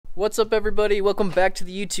What's up, everybody? Welcome back to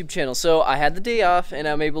the YouTube channel. So I had the day off and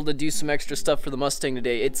I'm able to do some extra stuff for the Mustang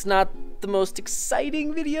today. It's not the most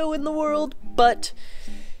exciting video in the world, but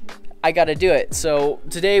I gotta do it. So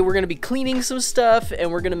today we're gonna be cleaning some stuff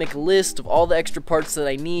and we're gonna make a list of all the extra parts that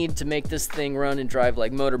I need to make this thing run and drive,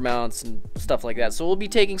 like motor mounts and stuff like that. So we'll be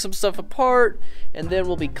taking some stuff apart and then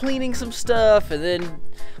we'll be cleaning some stuff, and then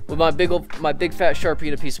with my big fat Sharpie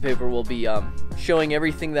and a piece of paper we'll be showing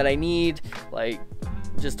everything that I need, like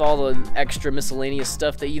just all the extra miscellaneous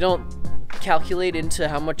stuff that you don't calculate into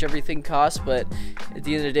how much everything costs, but at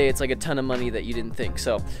the end of the day it's like a ton of money that you didn't think.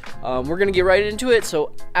 So we're gonna get right into it.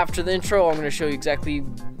 So after the intro I'm gonna show you exactly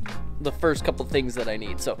the first couple things that I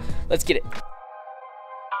need, so let's get it.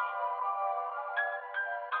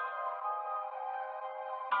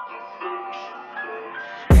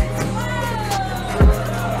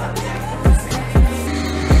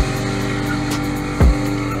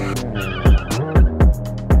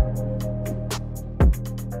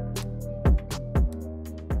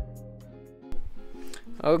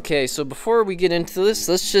 Okay, so before we get into this,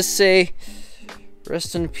 let's just say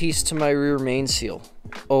rest in peace to my rear main seal.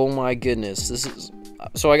 Oh my goodness, this is,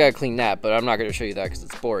 so I gotta clean that, but I'm not gonna show you that because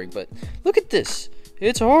it's boring. But look at this,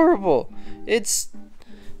 it's horrible. It's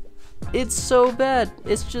so bad.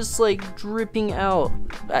 It's just like dripping out.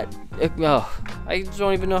 I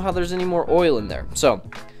don't even know how there's any more oil in there, so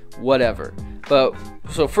whatever. But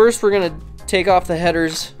so first we're gonna take off the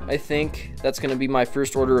headers. I think that's gonna be my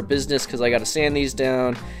first order of business because I gotta sand these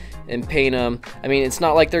down and paint them. I mean, it's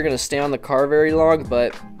not like they're gonna stay on the car very long,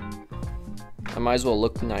 but I might as well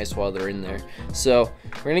look nice while they're in there. So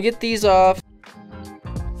we're gonna get these off.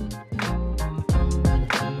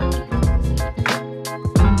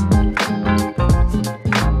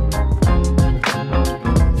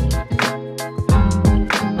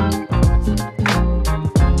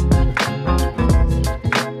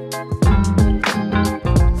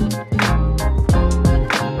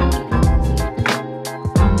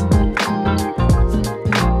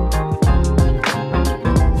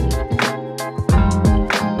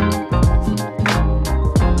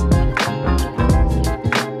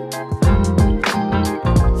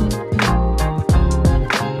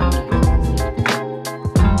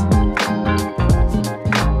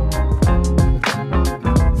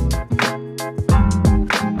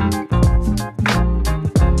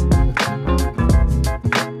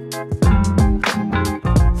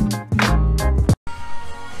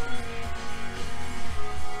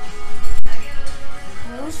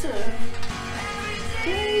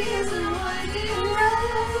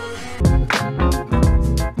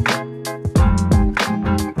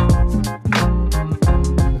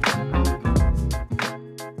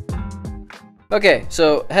 Okay,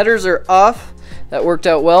 so headers are off. That worked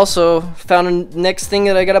out well. So found a next thing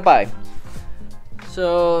that I gotta buy.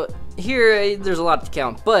 So here, there's a lot to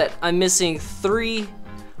count, but I'm missing 3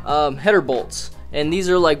 header bolts, and these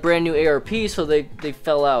are like brand new ARP, so they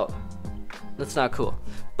fell out. That's not cool.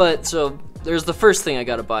 But so there's the first thing I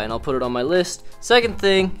gotta buy, and I'll put it on my list. Second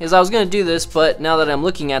thing is I was gonna do this, but now that I'm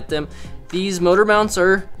looking at them, these motor mounts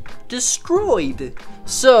are destroyed.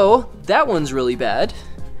 So that one's really bad.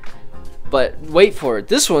 But wait for it,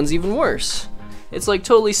 this one's even worse. It's like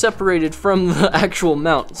totally separated from the actual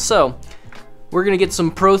mount. So we're gonna get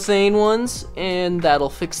some Prothane ones and that'll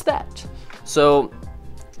fix that. So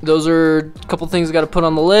those are a couple things I gotta put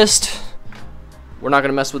on the list. We're not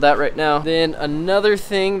gonna mess with that right now. Then another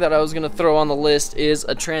thing that I was gonna throw on the list is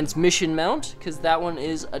a transmission mount, because that one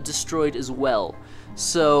is destroyed as well.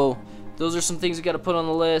 So those are some things we gotta put on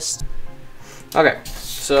the list. Okay,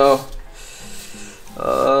 so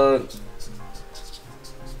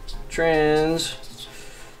trans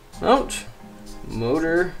mount,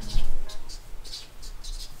 motor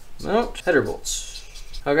mount, header bolts.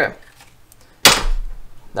 Okay,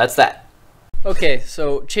 that's that. Okay,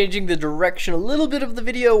 so changing the direction a little bit of the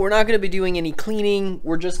video, we're not going to be doing any cleaning.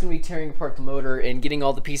 We're just going to be tearing apart the motor and getting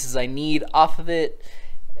all the pieces I need off of it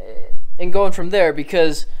and going from there,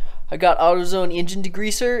 because I got AutoZone engine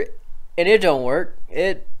degreaser and it don't work.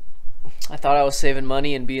 I thought I was saving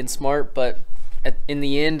money and being smart, but in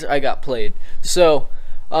the end I got played. So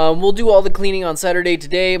we'll do all the cleaning on Saturday.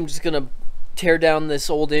 Today I'm just gonna tear down this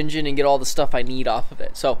old engine and get all the stuff I need off of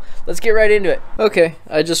it. So let's get right into it. Okay,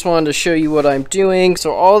 I just wanted to show you what I'm doing.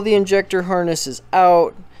 So all the injector harness is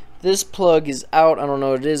out. This plug is out. I don't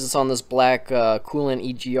know what it is. It's on this black coolant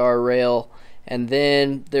EGR rail. And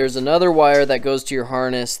then there's another wire that goes to your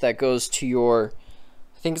harness that goes to your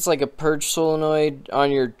think it's like a purge solenoid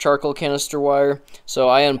on your charcoal canister wire. So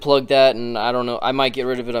I unplugged that, and I don't know, I might get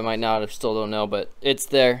rid of it, I might not, I still don't know, but it's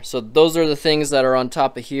there. So those are the things that are on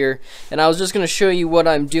top of here, and I was just going to show you what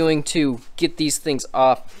I'm doing to get these things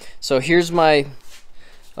off. So here's my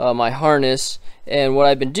my harness, and what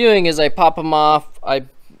I've been doing is I pop them off, I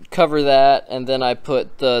cover that, and then I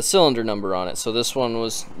put the cylinder number on it. So this one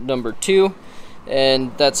was number 2,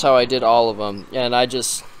 and that's how I did all of them. And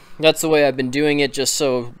that's the way I've been doing it, just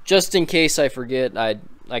in case I forget, I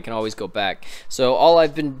can always go back. So all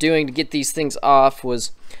I've been doing to get these things off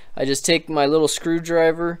was I just take my little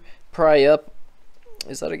screwdriver, pry up,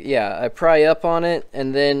 I pry up on it,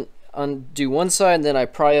 and then undo one side, and then I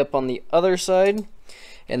pry up on the other side,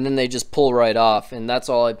 and then they just pull right off. And that's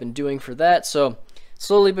all I've been doing for that. So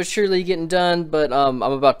slowly but surely getting done, but I'm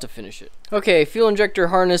about to finish it. Okay, fuel injector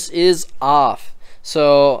harness is off.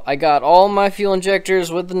 So I got all my fuel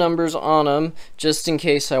injectors with the numbers on them, just in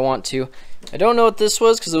case I want to. I don't know what this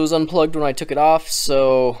was because it was unplugged when I took it off,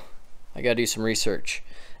 so I gotta do some research.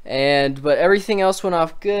 But everything else went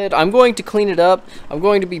off good. I'm going to clean it up. I'm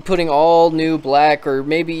going to be putting all new black, or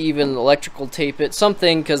maybe even electrical tape it,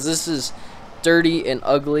 something, because this is dirty and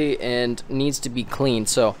ugly and needs to be cleaned.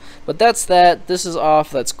 So, but that's that. This is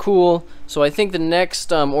off. That's cool. So I think the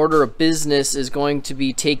next order of business is going to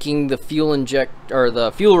be taking the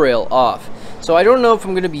the fuel rail off. So I don't know if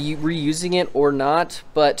I'm going to be reusing it or not,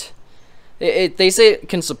 but they say it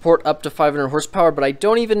can support up to 500 horsepower, but I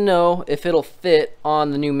don't even know if it'll fit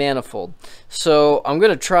on the new manifold. So I'm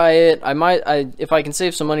going to try it. If I can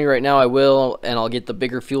save some money right now, I will, and I'll get the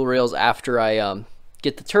bigger fuel rails after I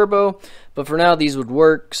get the turbo. But for now, these would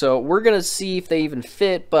work. So we're going to see if they even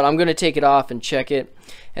fit, but I'm going to take it off and check it.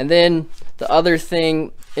 And then the other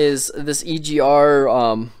thing is this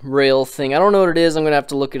EGR rail thing. I don't know what it is. I'm going to have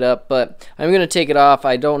to look it up, but I'm going to take it off.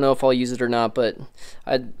 I don't know if I'll use it or not, but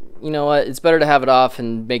you know what? It's better to have it off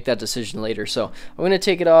and make that decision later. So I'm going to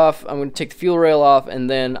take it off. I'm going to take the fuel rail off, and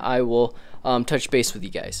then I will touch base with you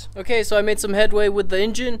guys. Okay, so I made some headway with the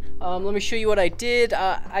engine. Let me show you what I did.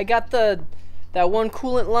 I got that one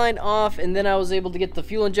coolant line off, and then I was able to get the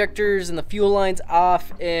fuel injectors and the fuel lines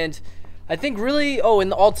off, and I think really, and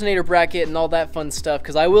the alternator bracket and all that fun stuff,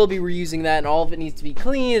 because I will be reusing that, and all of it needs to be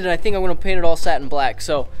cleaned, and I think I'm going to paint it all satin black.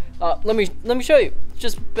 So let me show you. It's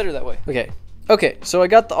just better that way. Okay, so I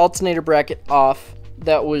got the alternator bracket off.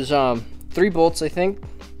 That was 3 bolts, I think.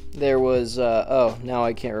 There was now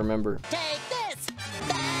I can't remember. Take this.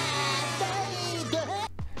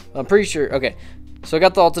 I'm pretty sure. Okay, so I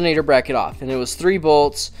got the alternator bracket off, and it was 3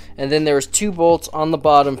 bolts, and then there was 2 bolts on the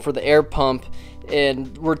bottom for the air pump,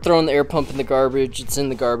 and we're throwing the air pump in the garbage. It's in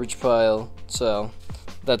the garbage pile, so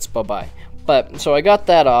that's bye-bye. But so I got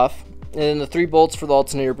that off, and then the 3 bolts for the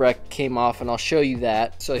alternator bracket came off, and I'll show you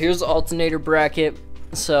that. So here's the alternator bracket.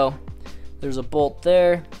 So there's a bolt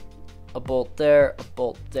there, a bolt there, a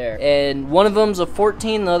bolt there, and one of them's a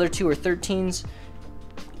 14, the other 2 are 13s.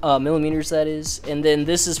 Millimeters, that is. And then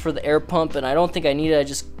this is for the air pump, and I don't think I need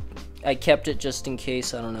it. I kept it just in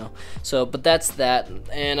case. I don't know. So, but that's that.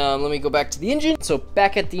 And let me go back to the engine. So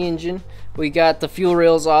back at the engine, we got the fuel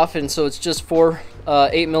rails off, and so it's just 4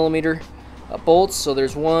 8mm bolts. So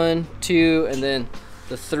there's 1, 2, and then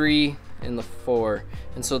the 3 and the 4.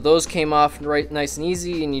 And so those came off right nice and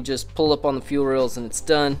easy, and you just pull up on the fuel rails and it's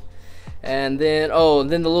done. And then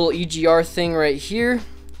then the little EGR thing right here.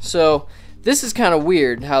 So this is kind of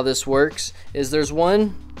weird how this works. Is there's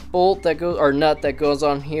one bolt that goes, or nut that goes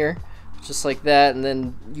on here, just like that, and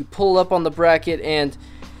then you pull up on the bracket, and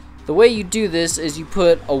the way you do this is you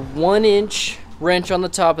put a 1-inch wrench on the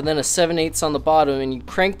top and then a 7/8 on the bottom, and you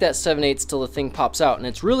crank that 7/8 till the thing pops out, and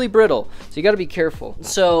it's really brittle, so you got to be careful.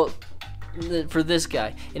 So for this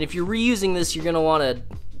guy, and if you're reusing this, you're gonna want to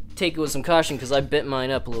take it with some caution, because I bent mine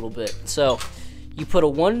up a little bit. So you put a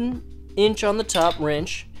 1-inch on the top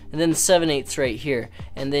wrench, and then the 7/8 right here,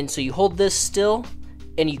 and then so you hold this still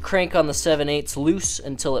and you crank on the 7/8 loose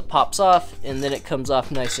until it pops off, and then it comes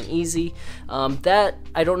off nice and easy. That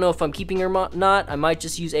I don't know if I'm keeping or not. I might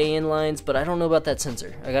just use AN lines, but I don't know about that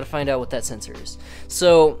sensor. I gotta find out what that sensor is.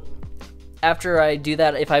 So after I do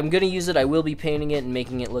that, if I'm gonna use it, I will be painting it and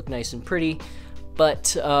making it look nice and pretty.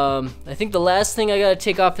 But I think the last thing I gotta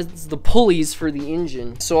take off is the pulleys for the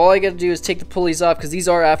engine. So all I gotta do is take the pulleys off, because these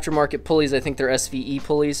are aftermarket pulleys. I think they're SVE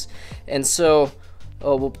pulleys. And so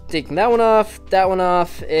we'll take that one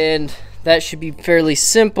off, and that should be fairly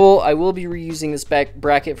simple. I will be reusing this back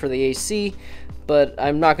bracket for the AC, but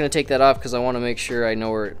I'm not gonna take that off because I want to make sure I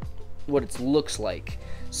know what it looks like.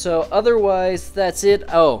 So otherwise, that's it.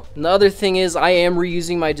 Oh, and the other thing is I am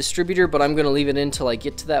reusing my distributor, but I'm gonna leave it in until I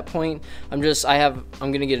get to that point. I'm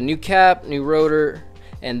gonna get a new cap, new rotor,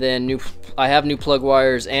 and then I have new plug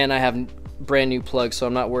wires, and I have brand new plugs, so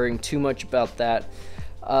I'm not worrying too much about that.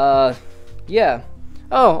 Yeah.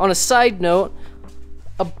 Oh, on a side note,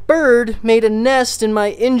 a bird made a nest in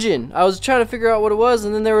my engine. I was trying to figure out what it was,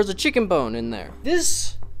 and then there was a chicken bone in there.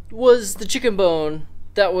 This was the chicken bone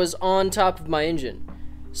that was on top of my engine.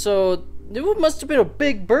 So it must have been a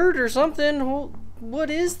big bird or something. What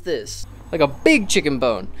is this? Like a big chicken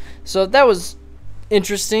bone. So that was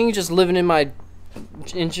interesting, just living in my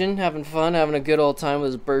engine, having fun, having a good old time with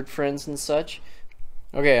his bird friends and such.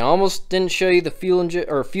 Okay, I almost didn't show you the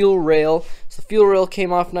fuel rail. So the fuel rail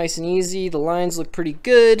came off nice and easy. The lines look pretty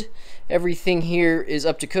good. Everything here is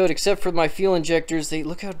up to code except for my fuel injectors.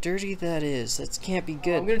 Look how dirty that is. That can't be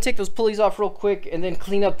good. I'm gonna take those pulleys off real quick and then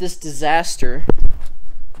clean up this disaster.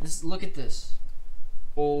 Look at this.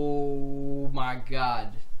 Oh my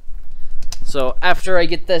God. So after I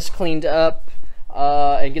get this cleaned up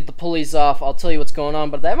and get the pulleys off, I'll tell you what's going on.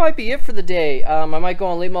 But that might be it for the day. I might go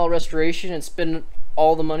on late model restoration and spend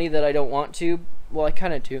all the money that I don't want to. Well, I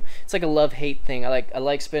kind of do. It's like a love-hate thing. I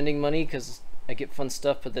like spending money because I get fun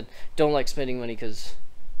stuff, but then don't like spending money because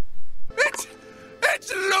it's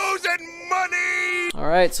losing money. All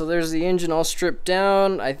right, so there's the engine all stripped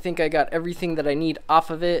down. I think I got everything that I need off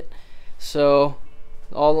of it. So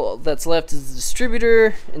all that's left is the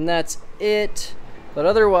distributor, and that's it. But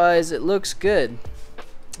otherwise, it looks good.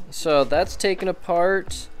 So that's taken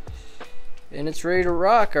apart, and it's ready to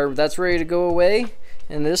rock, or that's ready to go away,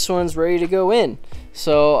 and this one's ready to go in.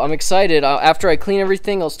 So I'm excited. After I clean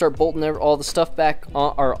everything, I'll start bolting all the stuff back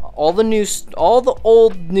on, or all the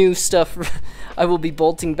old new stuff. I will be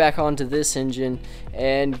bolting back onto this engine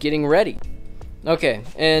and getting ready. Okay,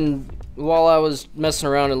 and while I was messing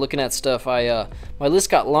around and looking at stuff, my list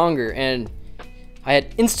got longer, and I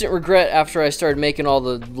had instant regret after I started making all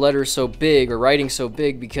the letters so big, or writing so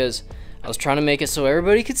big, because I was trying to make it so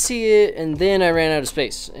everybody could see it, and then I ran out of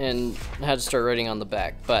space and had to start writing on the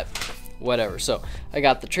back, but whatever. So I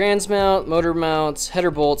got the trans mount, motor mounts,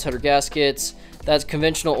 header bolts, header gaskets. That's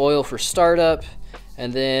conventional oil for startup.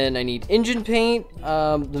 And then I need engine paint,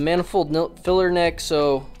 the manifold filler neck,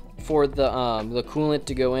 so for the coolant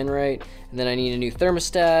to go in right. And then I need a new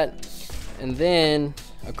thermostat, and then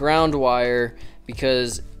a ground wire,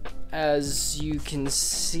 because as you can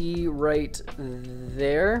see right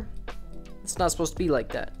there, it's not supposed to be like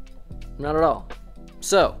that. Not at all.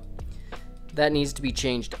 So that needs to be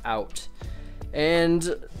changed out.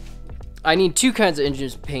 And I need two kinds of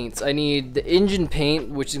engine paints. I need the engine paint,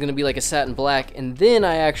 which is going to be like a satin black, and then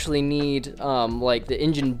I actually need like the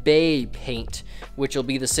engine bay paint, which will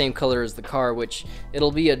be the same color as the car, which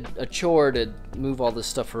it'll be a chore to move all this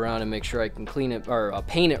stuff around and make sure I can clean it, or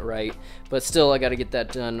paint it right, but still I got to get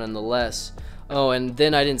that done nonetheless. Oh, and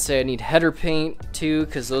then I didn't say I need header paint too,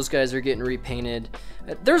 because those guys are getting repainted.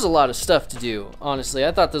 There's a lot of stuff to do, honestly.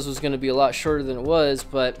 I thought this was going to be a lot shorter than it was,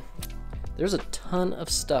 but there's a ton of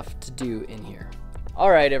stuff to do in here.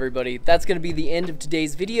 Alright everybody, that's going to be the end of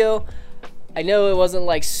today's video. I know it wasn't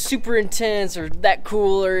like super intense or that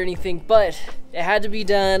cool or anything, but it had to be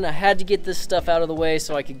done. I had to get this stuff out of the way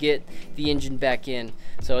so I could get the engine back in.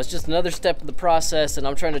 So it's just another step in the process, and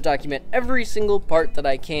I'm trying to document every single part that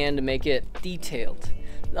I can to make it detailed.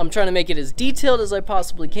 I'm trying to make it as detailed as I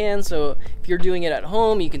possibly can, so if you're doing it at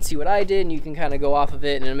home, you can see what I did and you can kind of go off of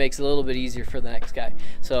it, and it makes it a little bit easier for the next guy.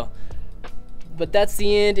 So, but that's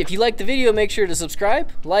the end. If you liked the video, make sure to subscribe,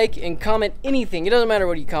 like, and comment anything. It doesn't matter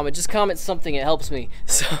what you comment, just comment something, it helps me.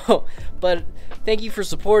 So, but thank you for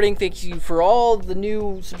supporting. Thank you for all the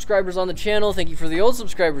new subscribers on the channel. Thank you for the old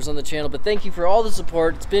subscribers on the channel, but thank you for all the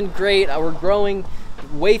support. It's been great. We're growing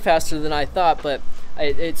way faster than I thought, but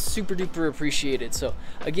it's super duper appreciated. So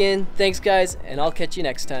again, thanks guys, and I'll catch you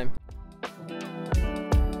next time.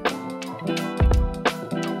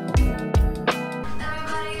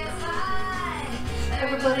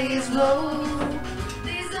 Everybody is low.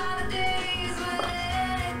 These are the days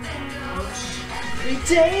when every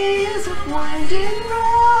day is a winding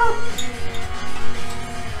road.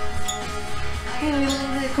 A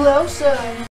little bit closer.